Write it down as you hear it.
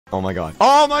Oh my god.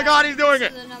 Oh my god, he's doing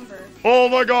it. Oh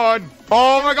my god.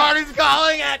 Oh my god, he's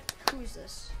calling it. Who's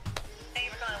this? Thank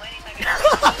you for calling.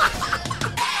 Waiting.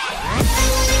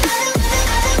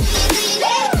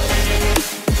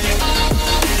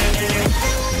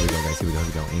 Here we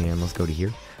go. And let's go to here.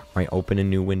 All right, open a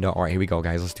new window. All right, here we go,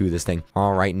 guys. Let's do this thing.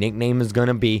 All right, nickname is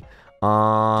gonna be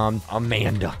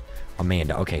Amanda.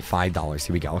 Amanda. Okay, $5.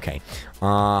 Here we go. Okay.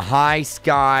 Hi,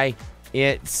 Sky.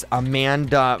 It's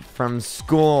Amanda from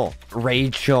school.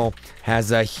 Rachel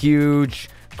has a huge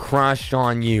crush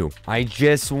on you. I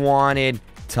just wanted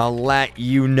to let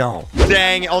you know.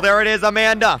 Dang. Oh, there it is,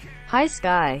 Amanda. Hi,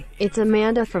 Sky. It's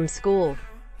Amanda from school.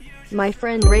 My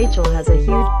friend Rachel has a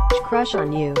huge crush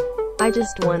on you. I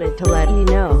just wanted to let you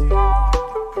know.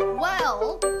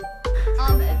 Well,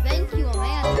 thank you,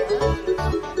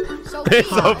 Amanda. Sophia. It's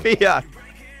Sophia.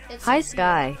 Hi,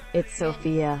 Sky. It's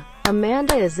Sophia.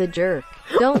 Amanda is a jerk.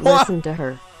 Don't listen to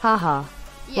her. Haha.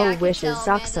 Well, wishes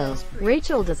suck so.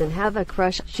 Rachel doesn't have a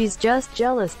crush. She's just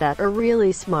jealous that are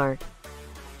really smart.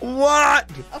 What?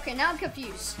 Okay, now I'm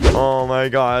confused. Oh my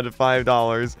god,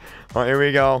 $5. Oh, here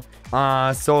we go.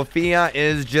 Sophia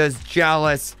is just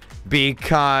jealous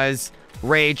because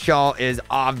Rachel is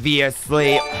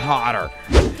obviously hotter.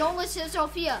 Don't listen to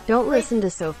Sophia. Don't listen to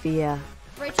Sophia.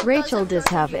 Rachel does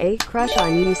have a crush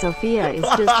on you. Sophia is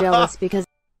just jealous because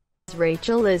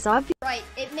Rachel is obvious. Right,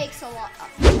 it makes a lot.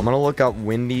 I'm gonna look up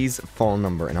Wendy's phone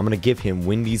number and I'm gonna give him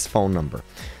Wendy's phone number.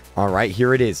 All right,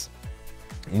 here it is.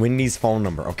 Wendy's phone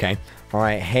number, okay? All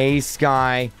right, hey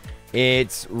Sky,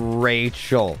 it's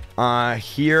Rachel.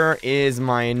 Here is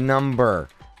my number.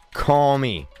 Call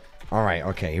me. All right,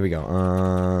 okay, here we go.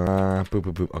 Boop,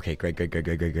 boop, boop. Okay, great.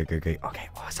 Okay,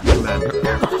 awesome.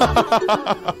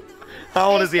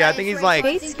 How old is he? I think he's like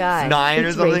Hey Sky, 9 or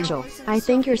it's something. Rachel. I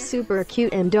think you're super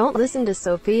cute and don't listen to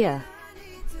Sophia.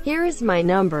 Here is my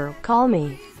number. Call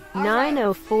me.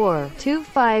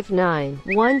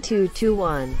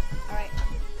 904-259-1221. Alright.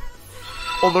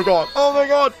 Oh my god. Oh my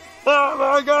god. Oh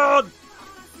my god.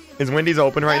 Is Wendy's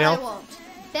open right now? I won't.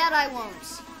 That I won't.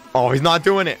 Oh, he's not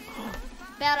doing it.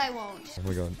 That I won't. Oh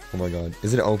my god. Oh my god.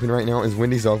 Is it open right now? Is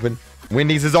Wendy's open?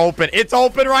 Wendy's is open. It's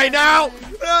open right now.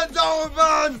 It's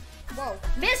open. Whoa.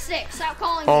 Mystic, stop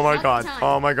calling Oh me my all god. the time.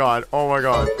 Oh my god. Oh my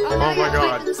god. I'm Oh not my gonna wait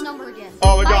god. for this number again.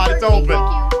 Oh my god, it's open. Thank you.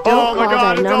 Oh Don't my call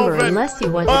god, that it's number open. unless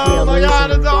you want to be a Oh my loser.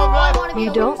 god, it's I open. wanna be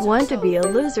You a don't loser, want to so- be a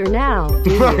loser now,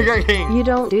 do Burger you? King. You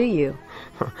don't, do you?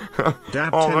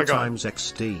 Dab Oh 10 my God. times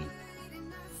XD.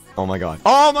 Oh my god.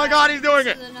 Oh my god, he's doing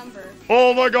it. The number.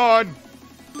 Oh my god.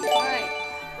 Alright.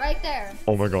 Right there.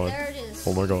 Oh my god. There it is.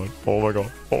 Oh my god. Oh my god.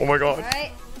 Oh my god.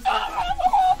 Alright.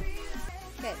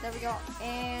 Okay, there we go.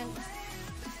 And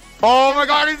Oh my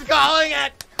god, he's calling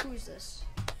it. who's this?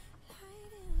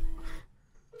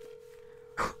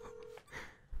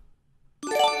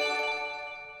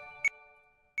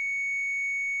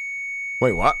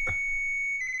 Wait, what?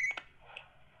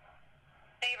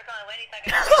 Thank you for calling. Waiting.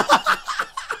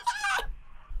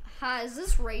 Hi, is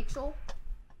this Rachel?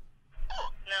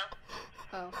 No.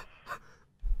 Oh.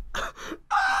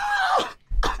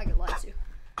 I get lied to.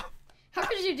 How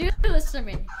could you do this to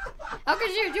me? How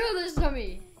could you do this to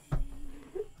me?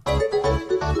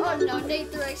 Oh no,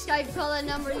 Nate the Sky, if you call that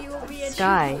number, you will be a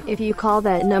Sky, if you call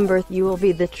that number, you will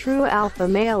be the true alpha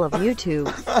male of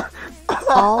YouTube.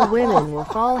 All women will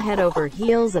fall head over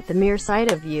heels at the mere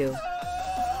sight of you.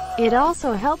 It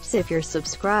also helps if you're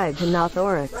subscribed to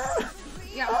Nothorix.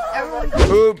 Yeah, everyone.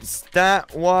 Oops,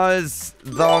 that was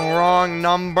the wrong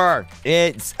number.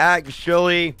 It's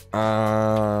actually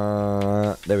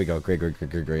there we go.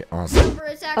 Great. Awesome. Number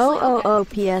is actually Oh,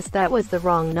 P.S. That was the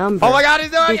wrong number. Oh my god, he's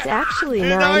doing It's it. actually He's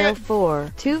doing it.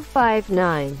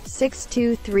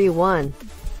 904-259-6231.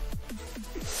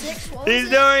 6. What was He's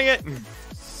it? doing it.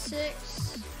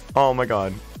 6. Oh my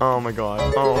god. Oh my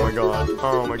god. Oh my god.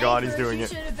 Oh my god, he's Nate, doing you it.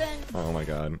 should have been. Oh my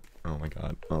god. Oh my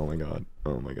god. Oh my god.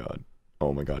 Oh my god.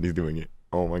 Oh my god, he's doing it.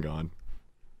 Oh my god.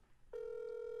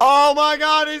 Oh my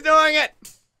god, he's doing it.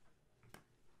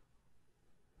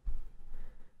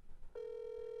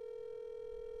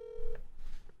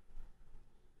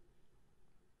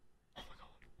 Oh my god.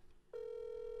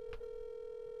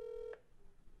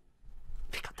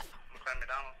 Pick up the phone.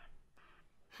 McDonald's.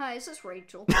 Hi, is this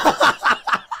Rachel? No, this is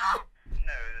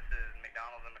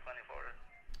McDonald's in Macclenny, Florida.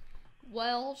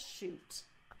 Well, shoot.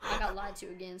 I got lied to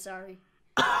again, sorry.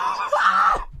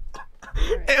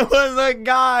 It was a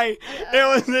guy.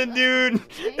 It was a dude.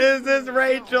 Is this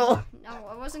Rachel?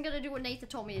 I wasn't gonna do what Nathan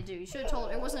told me to do. You should have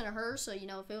told. It wasn't a her, so you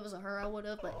know if it was a her, I would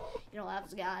have. But you know that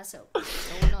was a guy, so.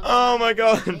 Oh my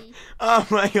god. Oh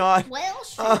my god. Well,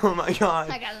 shoot. Oh my god.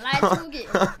 I got lied to again.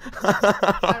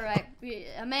 All right,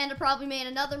 Amanda probably made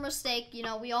another mistake. You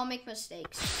know we all make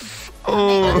mistakes.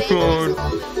 Oh god.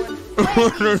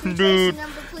 dude.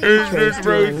 Trace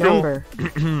your number.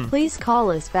 Please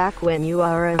call us back when you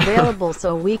are available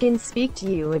so we can speak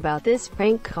to you about this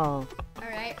prank call. All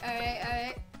right.